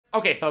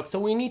Okay, folks, so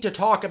we need to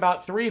talk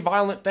about three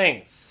violent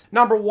things.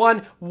 Number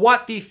one,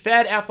 what the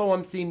Fed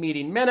FOMC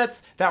meeting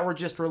minutes that were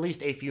just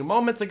released a few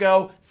moments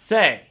ago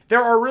say.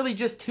 There are really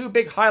just two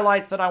big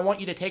highlights that I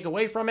want you to take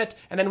away from it,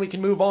 and then we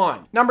can move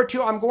on. Number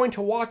two, I'm going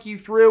to walk you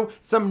through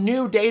some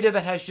new data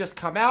that has just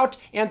come out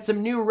and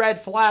some new red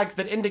flags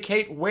that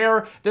indicate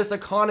where this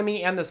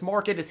economy and this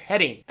market is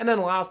heading. And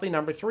then lastly,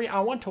 number three,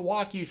 I want to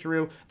walk you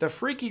through the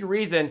freaky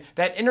reason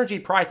that energy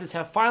prices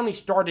have finally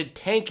started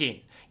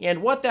tanking,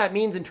 and what that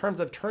means in terms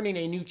of turning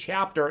a new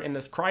chapter in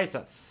this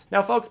crisis.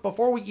 Now, folks,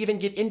 before we even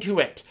get into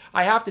it,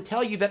 I have to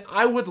tell you that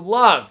I would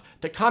love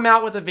to come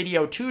out with a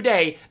video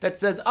today that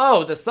says,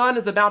 oh, the sun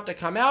is about to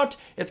come out.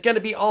 It's going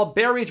to be all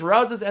berries,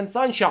 roses, and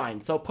sunshine.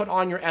 So put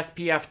on your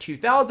SPF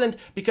 2000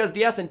 because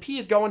the S&P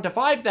is going to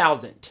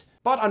 5,000.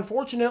 But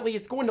unfortunately,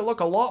 it's going to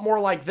look a lot more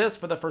like this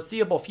for the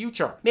foreseeable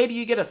future. Maybe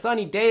you get a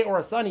sunny day or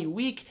a sunny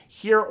week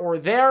here or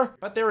there,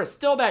 but there is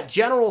still that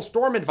general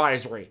storm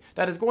advisory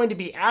that is going to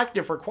be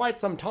active for quite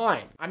some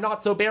time. I'm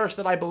not so bearish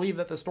that I believe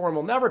that the storm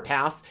will never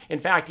pass. In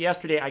fact,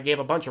 yesterday I gave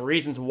a bunch of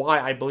reasons why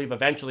I believe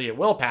eventually it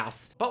will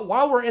pass. But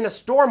while we're in a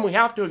storm, we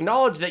have to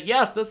acknowledge that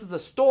yes, this is a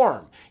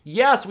storm.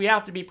 Yes, we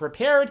have to be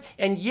prepared,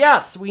 and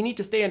yes, we need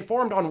to stay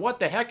informed on what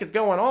the heck is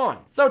going on.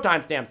 So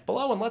timestamps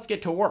below and let's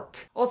get to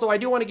work. Also, I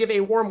do want to give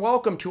a warm welcome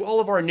to all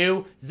of our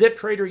new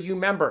ZipTrader U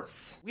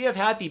members. We have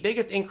had the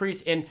biggest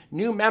increase in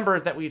new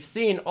members that we've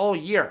seen all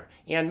year,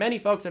 and many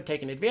folks have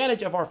taken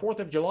advantage of our 4th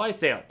of July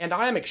sale, and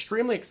I am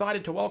extremely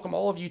excited to welcome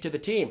all of you to the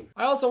team.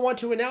 I also want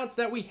to announce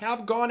that we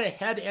have gone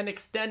ahead and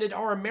extended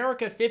our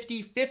America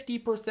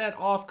 50%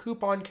 off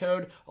coupon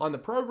code on the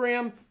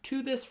program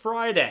to this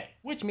Friday,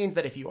 which means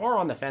that if you are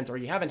on the fence or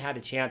you haven't had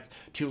a chance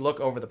to look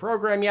over the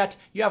program yet,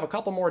 you have a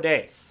couple more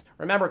days.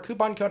 Remember,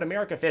 coupon code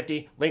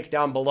America50, link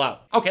down below.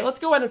 Okay, let's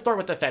go ahead and start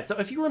with the Fed. So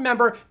if you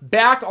remember,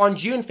 back on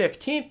June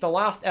 15th, the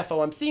last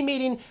FOMC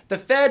meeting, the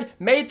Fed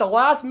made the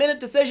last minute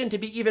decision to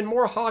be even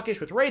more hawkish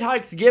with rate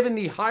hikes given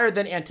the higher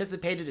than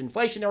anticipated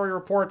inflationary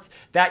reports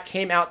that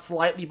came out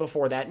slightly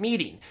before that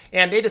meeting.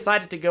 And they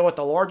decided to go with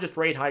the largest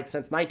rate hike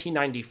since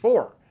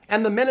 1994.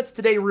 And the minutes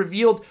today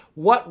revealed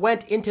what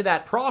went into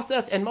that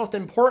process and most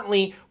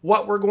importantly,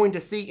 what we're going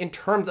to see in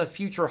terms of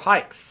future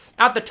hikes.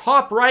 At the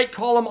top right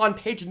column on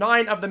page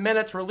 9 of the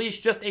minutes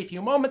released just a few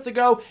moments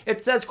ago,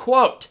 it says,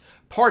 quote,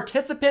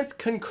 "Participants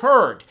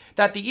concurred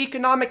that the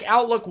economic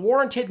outlook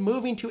warranted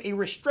moving to a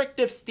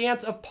restrictive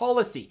stance of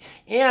policy,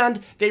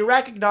 and they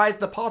recognized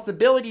the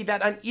possibility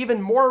that an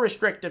even more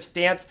restrictive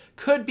stance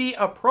could be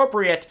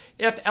appropriate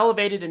if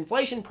elevated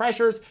inflation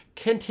pressures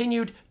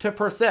continued to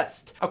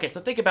persist." Okay, so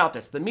think about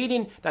this. The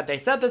meeting that they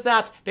said this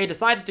at, they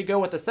decided to go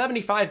with a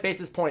 75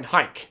 basis point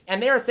hike.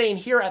 And they are saying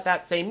here at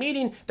that same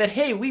meeting that,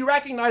 hey, we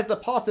recognize the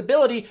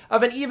possibility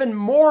of an even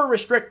more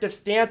restrictive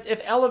stance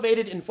if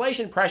elevated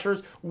inflation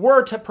pressures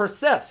were to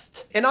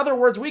persist. In other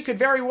words, we could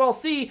very well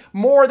see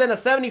more than a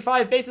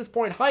 75 basis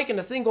point hike in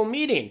a single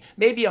meeting,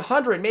 maybe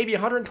 100, maybe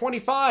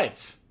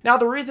 125. Now,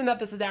 the reason that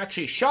this is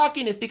actually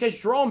shocking is because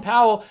Jerome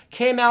Powell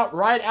came out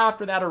right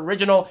after that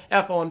original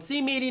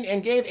FOMC meeting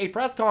and gave a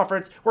press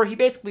conference where he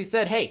basically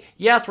said, hey,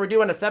 yes, we're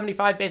doing a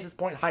 75 basis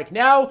point hike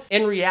now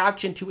in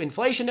reaction to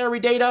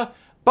inflationary data,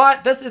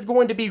 but this is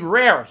going to be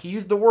rare. He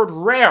used the word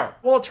rare.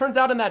 Well, it turns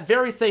out in that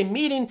very same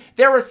meeting,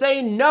 they were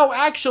saying, no,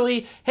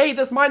 actually, hey,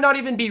 this might not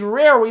even be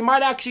rare. We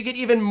might actually get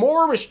even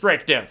more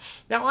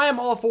restrictive. Now, I am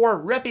all for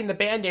ripping the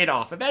Band-Aid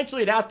off.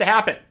 Eventually, it has to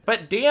happen.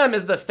 But damn,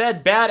 is the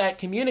Fed bad at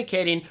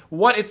communicating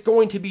what it's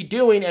going to be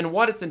doing and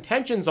what its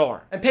intentions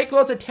are. And pay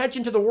close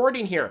attention to the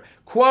wording here.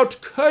 Quote,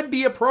 "could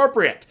be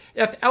appropriate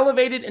if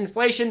elevated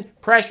inflation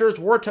pressures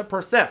were to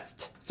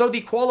persist." So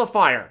the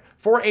qualifier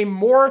for a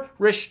more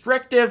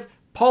restrictive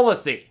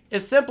policy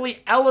is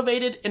simply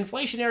elevated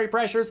inflationary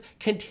pressures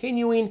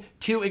continuing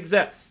to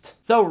exist.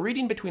 So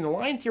reading between the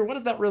lines here, what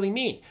does that really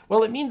mean?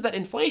 Well, it means that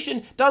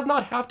inflation does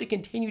not have to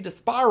continue to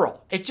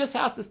spiral. It just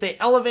has to stay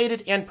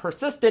elevated and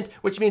persistent,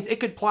 which means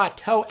it could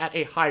plateau at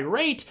a high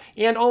rate,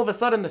 and all of a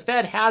sudden the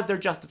Fed has their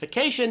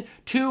justification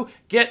to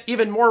get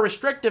even more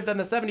restrictive than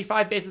the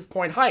 75 basis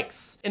point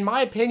hikes. In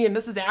my opinion,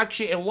 this is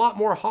actually a lot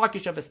more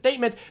hawkish of a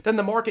statement than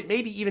the market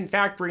may be even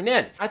factoring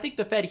in. I think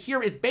the Fed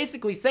here is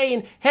basically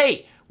saying,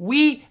 hey,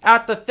 we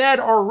at the Fed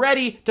are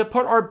ready to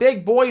put our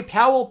big boy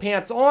Powell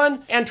pants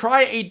on and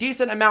try a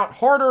decent amount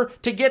harder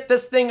to get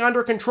this thing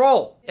under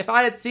control. If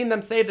I had seen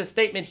them say this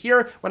statement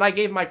here when I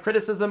gave my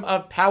criticism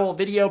of Powell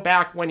video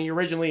back when he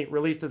originally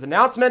released his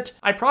announcement,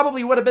 I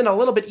probably would have been a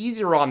little bit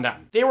easier on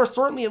them. They were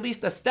certainly at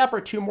least a step or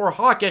two more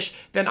hawkish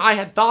than I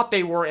had thought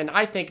they were, and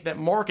I think that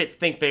markets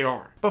think they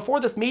are. Before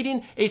this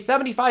meeting, a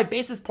 75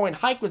 basis point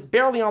hike was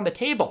barely on the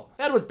table.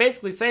 Fed was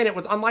basically saying it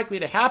was unlikely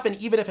to happen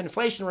even if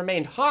inflation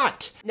remained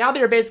hot. Now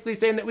they're basically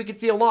saying that we could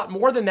see a lot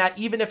more than that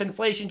even if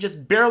inflation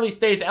just barely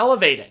stays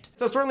elevated.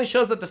 So it certainly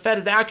shows that the Fed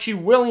is actually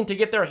willing to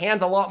get their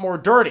hands a lot more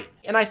dirty.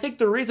 And I think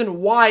the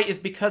reason why is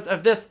because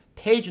of this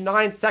page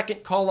 9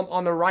 second column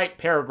on the right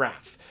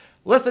paragraph.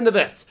 Listen to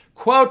this.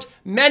 Quote,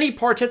 "Many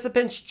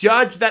participants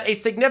judged that a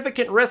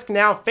significant risk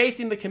now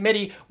facing the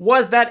committee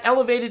was that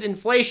elevated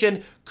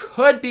inflation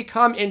could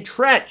become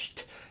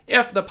entrenched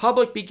if the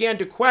public began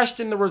to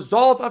question the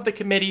resolve of the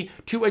committee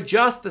to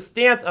adjust the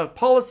stance of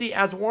policy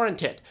as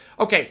warranted.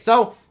 Okay,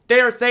 so they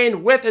are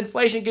saying with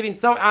inflation getting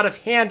so out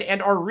of hand and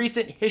our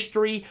recent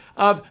history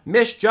of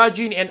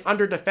misjudging and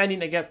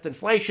under-defending against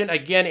inflation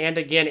again and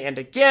again and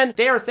again,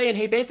 they are saying,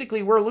 hey,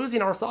 basically we're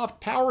losing our soft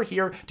power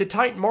here to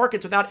tighten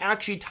markets without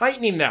actually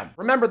tightening them.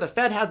 Remember, the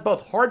Fed has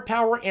both hard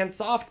power and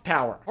soft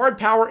power. Hard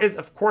power is,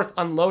 of course,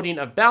 unloading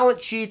of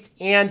balance sheets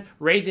and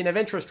raising of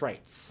interest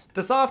rates.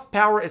 The soft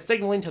power is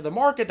signaling to the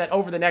market that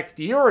over the next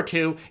year or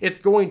two, it's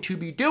going to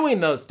be doing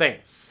those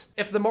things.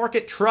 If the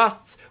market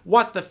trusts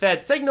what the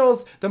Fed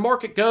signals, the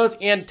market goes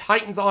and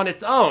tightens on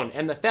its own,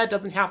 and the Fed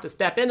doesn't have to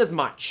step in as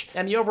much,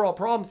 and the overall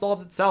problem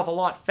solves itself a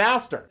lot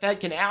faster. The Fed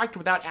can act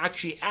without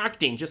actually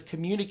acting, just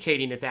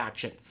communicating its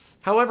actions.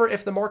 However,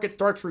 if the market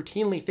starts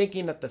routinely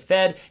thinking that the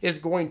Fed is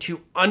going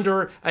to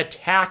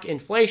under-attack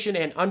inflation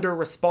and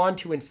under-respond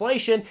to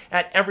inflation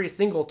at every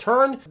single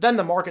turn, then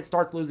the market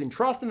starts losing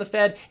trust in the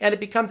Fed, and it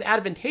becomes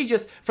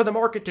advantageous for the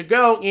market to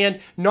go and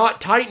not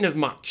tighten as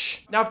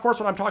much. Now, of course,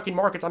 when I'm talking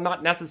markets, I'm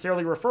not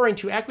necessarily referring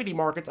to equity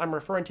markets, I'm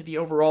referring to the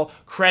overall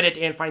credit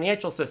and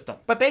financial system.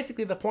 But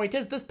basically the point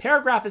is this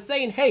paragraph is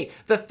saying, hey,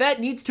 the Fed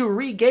needs to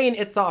regain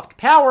its soft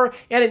power,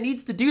 and it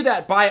needs to do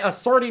that by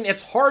asserting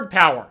its hard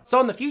power. So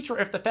in the future,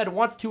 if the Fed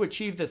wants to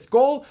achieve this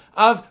goal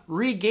of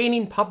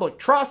regaining public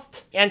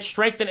trust and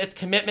strengthen its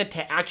commitment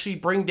to actually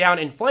bring down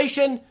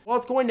inflation, well,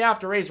 it's going to have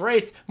to raise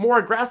rates more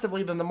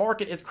aggressively than the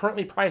market is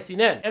currently pricing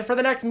in. And for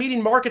the next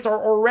meeting, markets are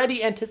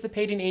already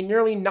anticipating a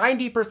nearly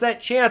 90%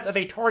 chance of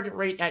a target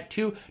rate at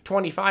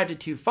 2.25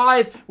 to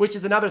 2.5, which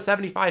is another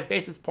 75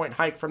 basis point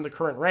hike from the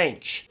current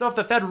range. So if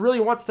the Fed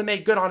really wants to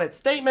make good on its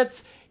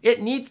statements,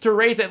 it needs to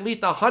raise at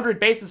least 100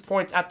 basis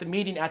points at the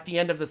meeting at the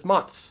end of this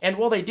month. And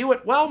will they do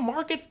it? Well,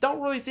 markets don't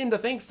really seem to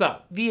think so.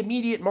 The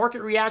immediate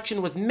market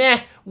reaction was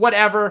meh,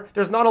 whatever.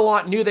 There's not a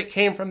lot new that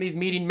came from these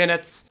meeting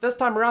minutes. This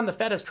time around, the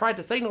Fed has tried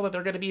to signal that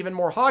they're going to be even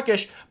more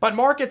hawkish, but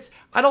markets,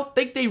 I don't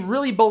think they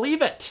really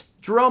believe it.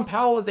 Jerome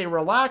Powell is a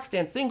relaxed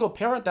and single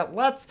parent that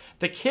lets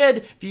the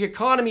kid, the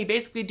economy,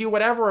 basically do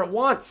whatever it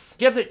wants.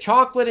 Gives it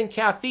chocolate and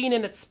caffeine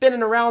and it's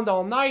spinning around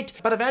all night,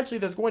 but eventually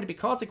there's going to be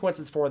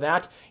consequences for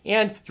that,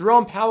 and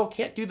Jerome Powell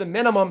can't do the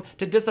minimum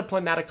to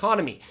discipline that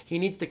economy. He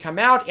needs to come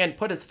out and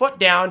put his foot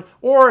down,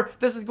 or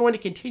this is going to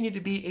continue to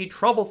be a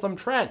troublesome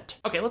trend.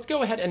 Okay, let's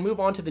go ahead and move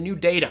on to the new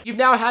data. You've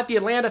now had the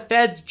Atlanta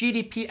Fed's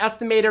GDP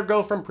estimator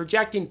go from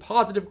projecting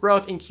positive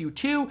growth in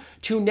Q2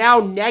 to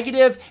now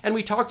negative, and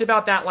we talked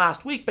about that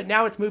last week, but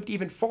now it's moved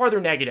even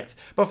farther negative.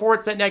 Before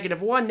it said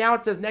 -1, now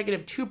it says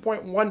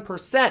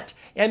 -2.1%.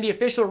 And the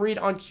official read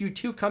on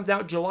Q2 comes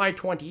out July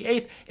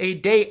 28th, a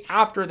day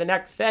after the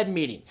next Fed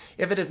meeting.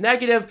 If it is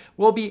negative,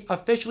 we'll be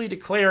officially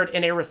declared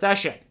in a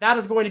recession. That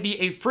is going to be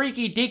a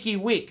freaky deaky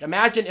week.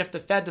 Imagine if the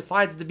Fed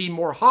decides to be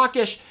more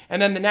hawkish, and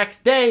then the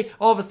next day,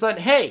 all of a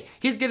sudden, hey,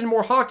 he's getting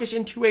more hawkish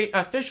into a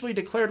officially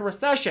declared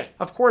recession.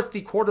 Of course, the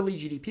quarterly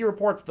GDP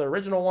reports, the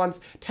original ones,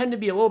 tend to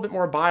be a little bit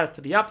more biased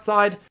to the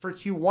upside. For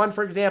Q1,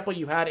 for example,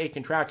 you had a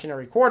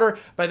contractionary quarter,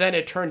 but then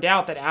it turned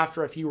out that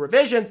after a few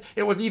revisions,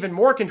 it was even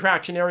more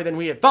contractionary than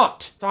we had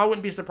thought. So I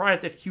wouldn't be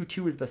surprised if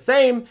Q2 is the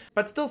same,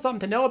 but still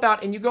something to know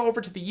about. And you go over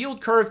to the yield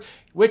curve,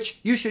 which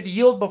you should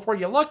yield before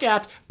you look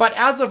at, but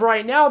as of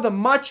right now, the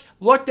much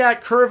looked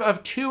at curve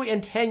of 2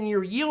 and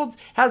 10-year yields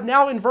has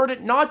now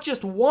inverted not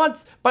just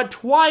once, but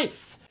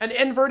twice. An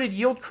inverted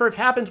yield curve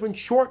happens when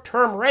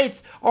short-term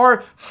rates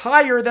are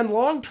higher than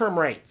long-term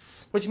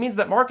rates, which means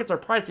that markets are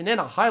pricing in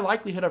a high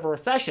likelihood of a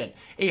recession,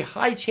 a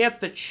high chance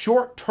that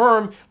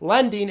short-term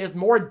lending is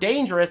more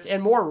dangerous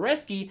and more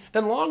risky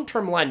than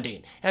long-term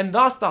lending, and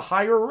thus the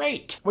higher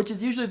rate, which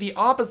is usually the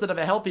opposite of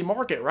a healthy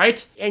market,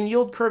 right? And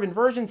yield curve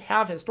inversions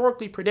have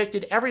historically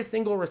predicted every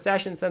single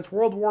recession since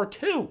World War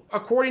II.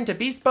 According to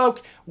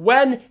Bespoke,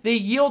 when the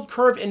yield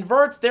curve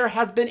inverts, there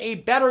has been a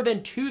better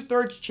than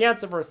 2/3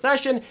 chance of a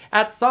recession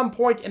at some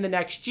point in the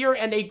next year,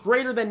 and a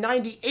greater than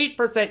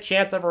 98%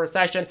 chance of a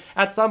recession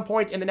at some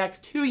point in the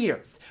next 2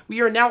 years.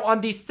 We are now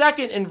on the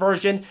second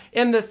inversion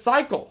in this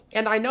cycle.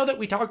 And I know that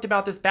we talked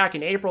about this back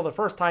in April, the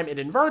first time it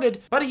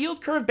inverted, but a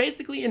yield curve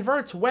basically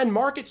inverts when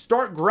markets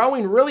start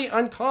growing really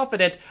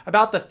unconfident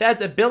about the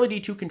Fed's ability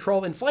to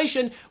control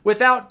inflation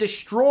without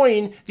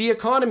destroying the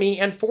economy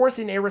and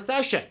forcing a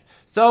recession.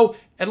 So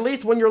at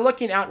least when you're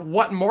looking at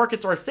what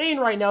markets are saying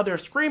right now, they're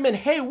screaming,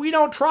 hey, we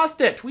don't trust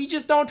it. We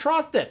just don't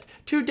trust it.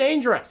 Too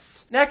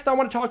dangerous. Next, I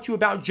want to talk to you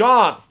about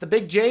jobs, the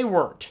big J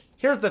word.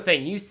 Here's the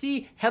thing. You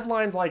see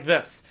headlines like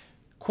this.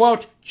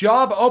 Quote,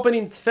 job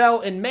openings fell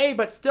in May,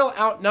 but still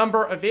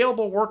outnumber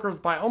available workers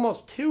by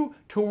almost 2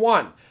 to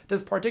 1.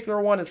 This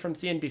particular one is from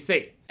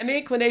CNBC. And the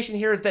inclination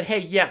here is that, hey,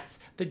 yes,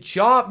 the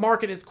job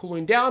market is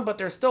cooling down, but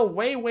there's still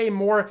way, way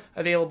more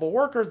available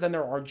workers than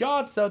there are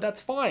jobs, so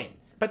that's fine.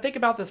 But think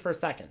about this for a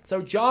second.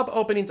 So job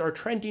openings are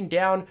trending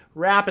down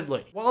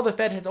rapidly, while the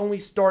Fed has only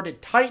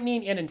started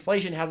tightening and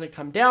inflation hasn't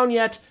come down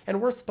yet, and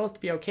we're supposed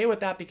to be okay with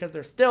that because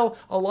there's still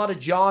a lot of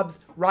jobs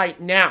right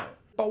now.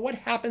 But what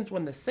happens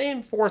when the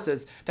same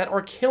forces that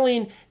are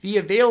killing the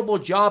available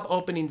job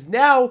openings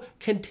now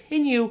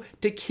continue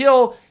to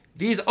kill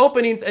these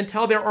openings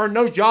until there are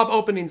no job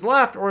openings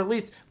left, or at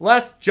least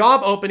less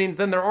job openings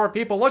than there are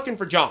people looking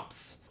for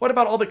jobs. What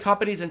about all the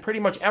companies in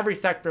pretty much every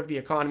sector of the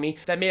economy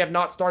that may have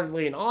not started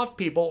laying off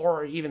people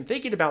or are even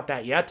thinking about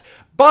that yet,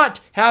 but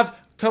have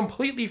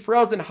completely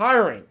frozen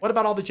hiring? What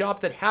about all the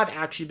jobs that have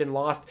actually been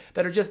lost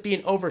that are just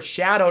being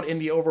overshadowed in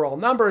the overall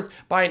numbers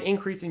by an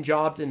increase in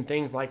jobs in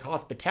things like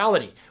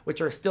hospitality,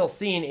 which are still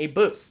seeing a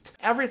boost?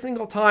 Every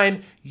single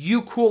time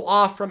you cool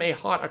off from a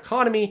hot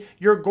economy,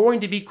 you're going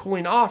to be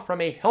cooling off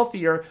from a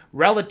healthier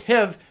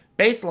relative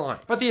baseline.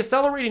 But the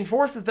accelerating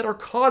forces that are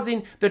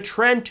causing the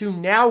trend to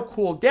now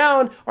cool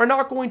down are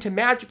not going to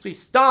magically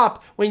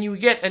stop when you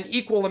get an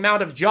equal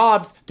amount of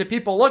jobs to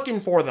people looking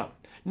for them.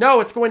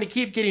 No, it's going to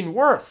keep getting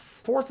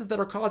worse. Forces that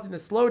are causing the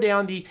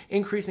slowdown, the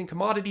increase in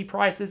commodity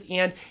prices,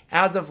 and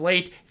as of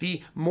late,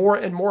 the more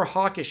and more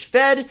hawkish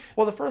Fed.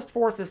 Well, the first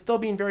force is still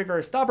being very,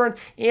 very stubborn,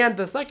 and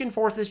the second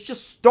force is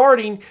just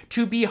starting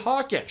to be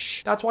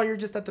hawkish. That's why you're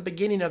just at the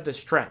beginning of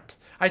this trend.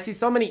 I see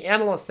so many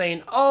analysts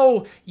saying,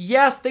 oh,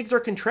 yes, things are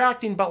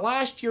contracting, but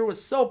last year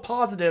was so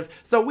positive,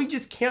 so we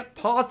just can't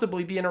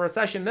possibly be in a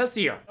recession this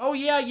year. Oh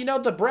yeah, you know,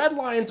 the bread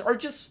lines are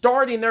just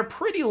starting. They're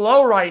pretty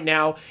low right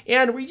now,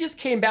 and we just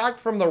came back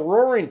from the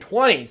roaring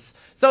 20s,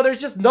 so there's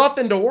just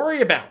nothing to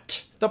worry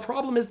about. The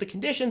problem is the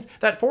conditions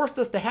that forced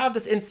us to have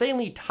this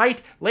insanely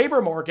tight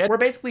labor market were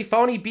basically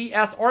phony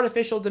BS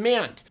artificial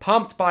demand,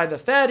 pumped by the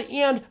Fed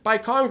and by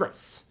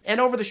Congress.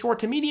 And over the short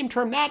to medium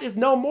term, that is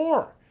no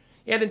more.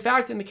 And in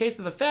fact, in the case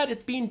of the Fed,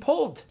 it's being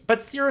pulled.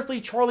 But seriously,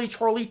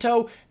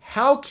 Charlito,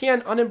 how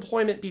can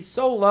unemployment be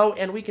so low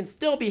and we can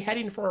still be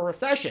heading for a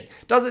recession?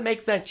 Doesn't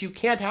make sense. You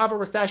can't have a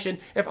recession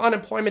if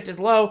unemployment is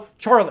low.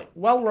 Charlie,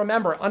 well,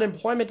 remember,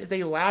 unemployment is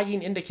a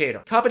lagging indicator.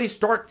 Companies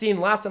start seeing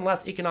less and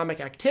less economic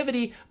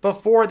activity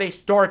before they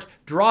start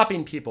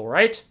dropping people,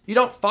 right? You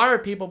don't fire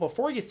people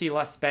before you see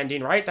less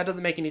spending, right? That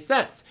doesn't make any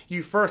sense.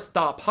 You first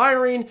stop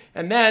hiring,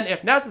 and then,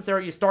 if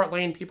necessary, you start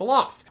laying people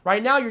off.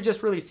 Right now, you're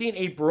just really seeing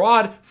a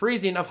broad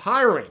freezing of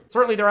hiring.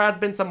 Certainly, there has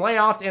been some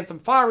layoffs and some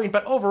firing,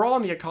 but overall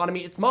in the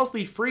economy, it's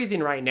mostly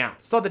freezing right now.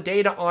 So the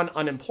data on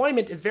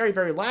unemployment is very,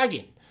 very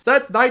lagging. So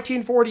that's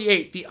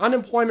 1948. The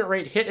unemployment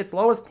rate hit its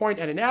lowest point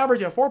at an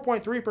average of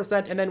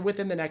 4.3%, and then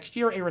within the next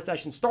year, a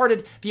recession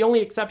started. The only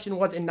exception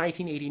was in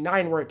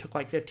 1989, where it took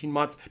like 15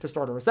 months to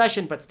start a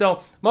recession, but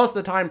still, most of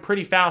the time,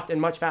 pretty fast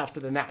and much faster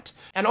than that.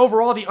 And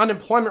overall, the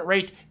unemployment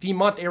rate the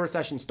month a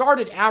recession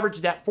started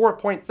averaged at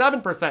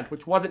 4.7%,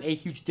 which wasn't a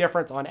huge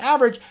difference on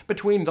average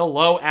between the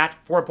low at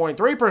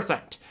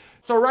 4.3%.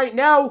 So right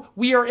now,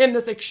 we are in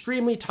this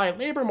extremely tight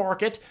labor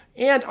market,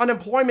 and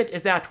unemployment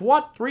is at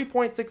what?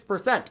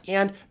 3.6%.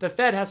 And the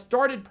Fed has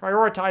started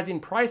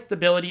prioritizing price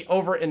stability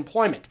over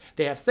employment.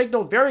 They have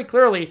signaled very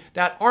clearly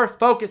that our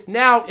focus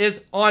now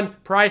is on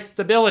price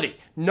stability,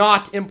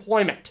 not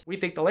employment. We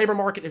think the labor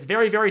market is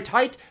very, very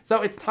tight,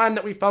 so it's time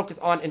that we focus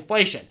on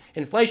inflation.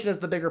 Inflation is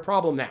the bigger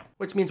problem now,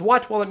 which means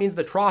what? Well, it means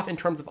the trough in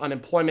terms of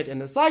unemployment in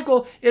the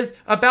cycle is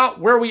about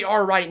where we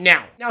are right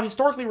now. Now,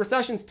 historically,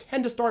 recessions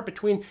tend to start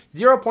between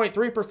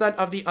 0.3%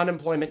 of the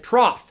unemployment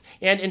trough.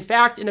 And in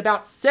fact, in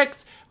about 6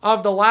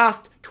 of the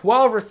last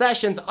 12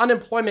 recessions,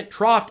 unemployment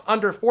troughed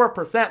under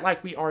 4%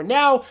 like we are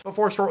now,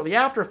 before shortly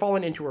after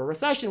falling into a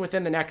recession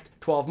within the next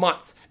 12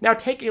 months. Now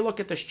take a look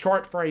at this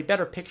chart for a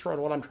better picture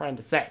on what I'm trying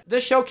to say.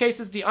 This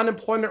showcases the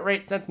unemployment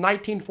rate since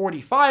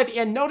 1945,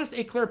 and notice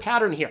a clear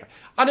pattern here.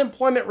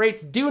 Unemployment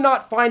rates do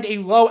not find a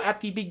low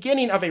at the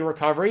beginning of a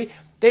recovery.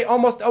 They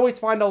almost always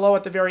find a low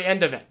at the very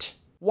end of it.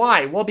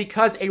 Why? Well,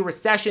 because a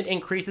recession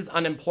increases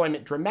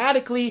unemployment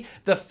dramatically,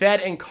 the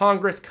Fed and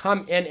Congress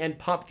come in and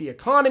pump the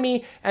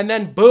economy, and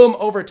then boom,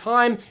 over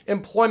time,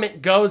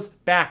 employment goes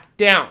back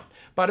down.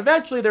 But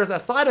eventually there's a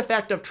side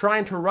effect of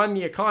trying to run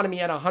the economy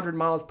at 100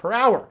 miles per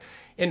hour.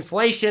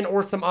 Inflation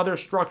or some other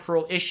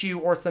structural issue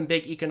or some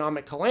big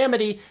economic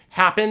calamity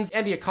happens,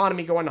 and the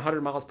economy going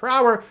 100 miles per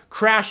hour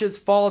crashes,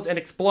 falls, and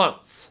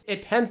explodes.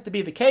 It tends to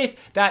be the case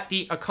that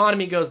the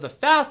economy goes the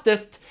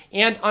fastest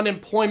and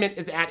unemployment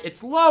is at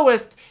its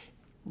lowest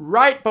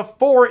right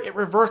before it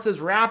reverses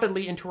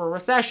rapidly into a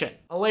recession.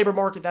 A labor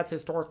market that's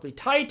historically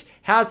tight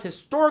has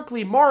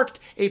historically marked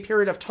a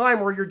period of time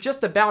where you're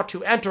just about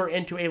to enter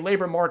into a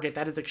labor market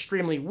that is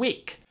extremely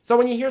weak. So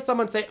when you hear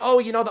someone say, oh,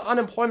 you know, the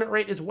unemployment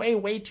rate is way,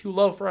 way too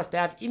low for us to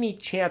have any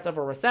chance of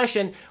a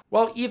recession,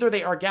 well, either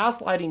they are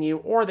gaslighting you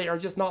or they are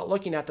just not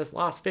looking at this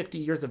last 50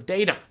 years of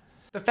data.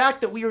 The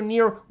fact that we are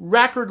near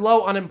record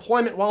low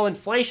unemployment while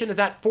inflation is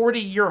at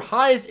 40-year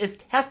highs is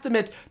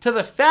testament to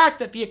the fact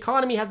that the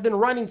economy has been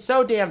running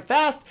so damn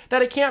fast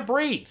that it can't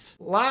breathe.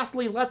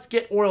 Lastly, let's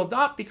get oiled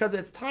up because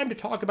it's time to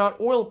talk about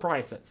oil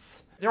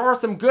prices. There are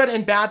some good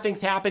and bad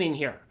things happening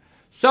here.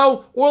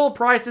 So oil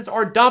prices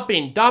are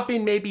dumping.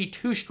 Dumping may be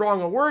too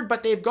strong a word,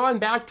 but they've gone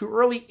back to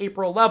early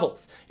April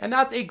levels. And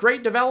that's a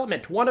great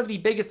development. One of the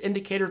biggest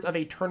indicators of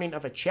a turning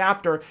of a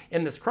chapter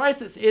in this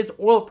crisis is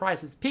oil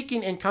prices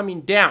peaking and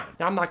coming down.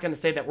 Now, I'm not going to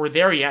say that we're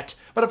there yet,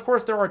 but of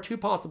course there are two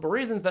possible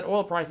reasons that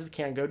oil prices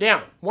can go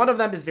down. One of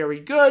them is very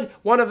good,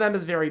 one of them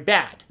is very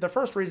bad. The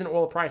first reason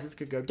oil prices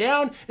could go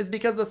down is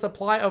because the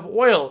supply of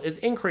oil is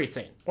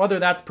increasing. Whether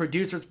that's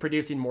producers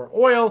producing more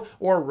oil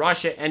or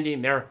Russia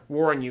ending their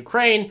war in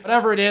Ukraine,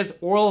 whatever it is,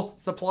 oil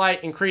supply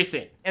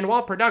increasing. And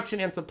while production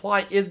and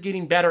supply is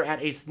getting better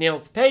at a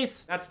snail's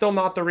pace, that's still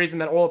not the reason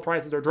that oil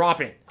prices are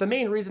dropping. The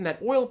main reason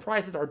that oil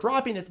prices are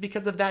dropping is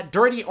because of that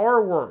dirty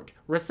R word,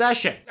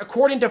 recession.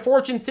 According to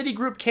Fortune,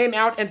 Citigroup came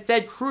out and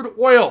said crude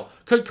oil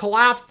could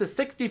collapse to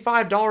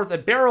 $65 a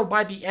barrel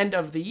by the end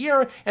of the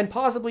year and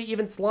possibly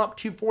even slump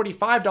to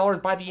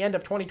 $45 by the end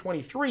of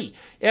 2023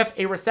 if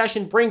a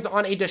recession brings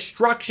on a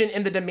destruction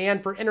in the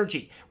demand for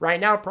energy. Right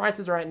now,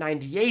 prices are at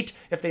 98.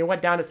 If they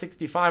went down to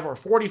 65 or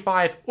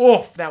 45,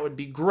 oof, that would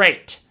be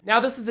great. Now,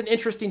 this is an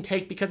interesting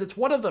take because it's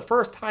one of the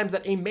first times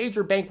that a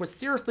major bank was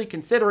seriously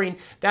considering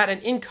that an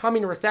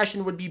incoming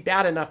recession would be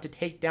bad enough to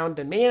take down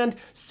demand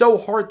so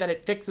hard that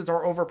it fixes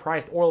our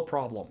overpriced oil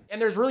problem.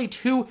 And there's really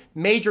two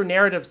major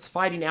narratives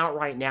fighting out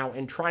right now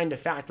and trying to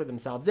factor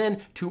themselves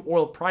in to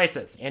oil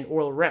prices and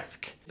oil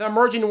risk. The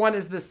emerging one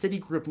is the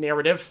Citigroup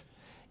narrative.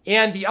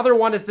 And the other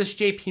one is this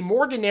JP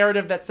Morgan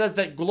narrative that says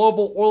that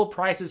global oil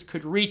prices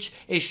could reach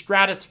a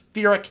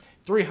stratospheric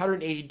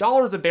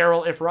 $380 a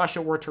barrel if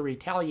Russia were to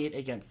retaliate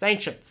against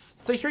sanctions.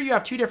 So here you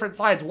have two different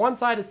sides. One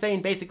side is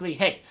saying basically,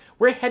 hey,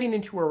 we're heading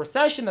into a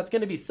recession that's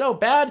going to be so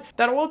bad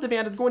that oil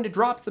demand is going to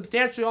drop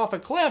substantially off a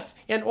cliff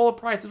and oil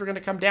prices are going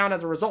to come down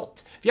as a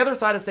result. The other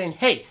side is saying,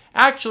 hey,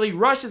 actually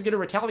Russia is going to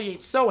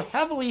retaliate so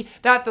heavily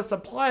that the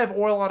supply of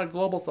oil on a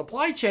global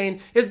supply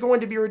chain is going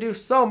to be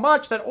reduced so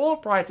much that oil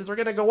prices are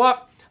going to go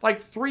up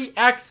like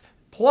 3x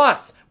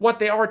plus what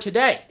they are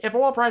today. If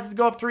oil prices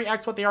go up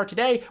 3x what they are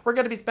today, we're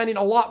going to be spending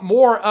a lot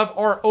more of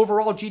our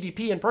overall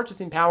GDP and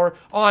purchasing power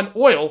on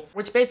oil,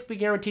 which basically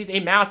guarantees a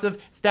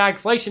massive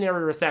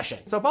stagflationary recession.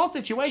 So both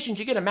situations,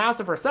 you get a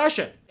massive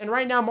recession. And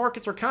right now,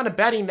 markets are kind of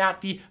betting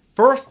that the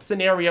first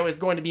scenario is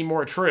going to be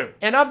more true.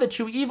 And of the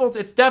two evils,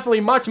 it's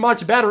definitely much,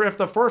 much better if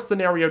the first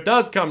scenario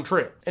does come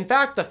true. In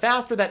fact, the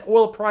faster that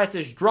oil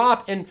prices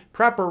drop in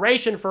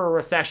preparation for a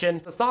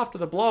recession, the softer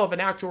the blow of an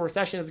actual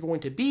recession is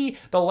going to be,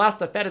 the less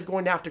the Fed is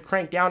going to have to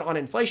crank down on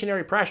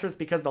inflationary pressures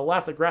because the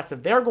less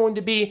aggressive they're going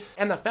to be,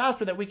 and the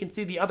faster that we can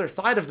see the other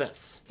side of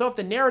this. So if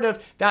the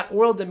narrative that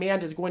oil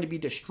demand is going to be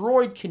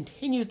destroyed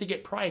continues to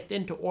get priced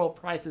into oil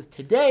prices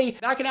today,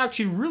 that can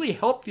actually really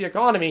help the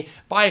economy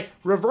by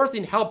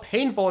reversing how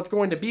painful it's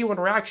going to be when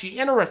we're actually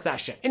in a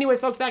recession. Anyways,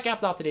 folks, that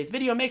caps off today's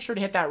video. Make sure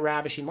to hit that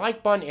ravishing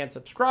like button and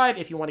subscribe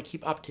if you want to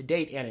keep up to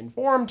date and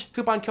informed.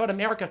 Coupon code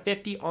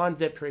America50 on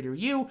ZipTrader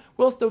U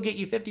will still get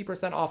you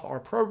 50% off our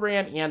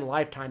program and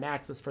lifetime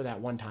access for that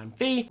one-time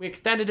fee. We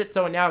extended it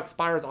so it now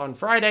expires on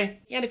Friday.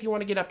 And if you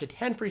want to get up to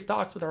 10 free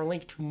stocks with our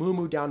link to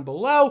Moomoo down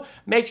below,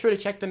 make sure to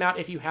check them out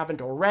if you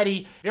haven't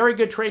already. Very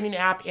good trading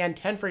app, and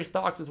 10 free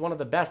stocks is one of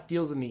the best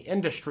deals in the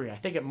industry. I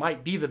think it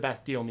might be the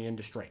best deal in the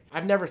industry.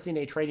 I've never seen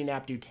a trading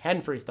app do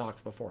 10 free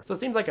stocks before. So it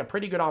seems like a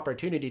pretty good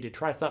opportunity to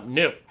try something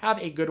new.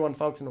 Have a good one,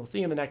 folks, and we'll see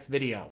you in the next video.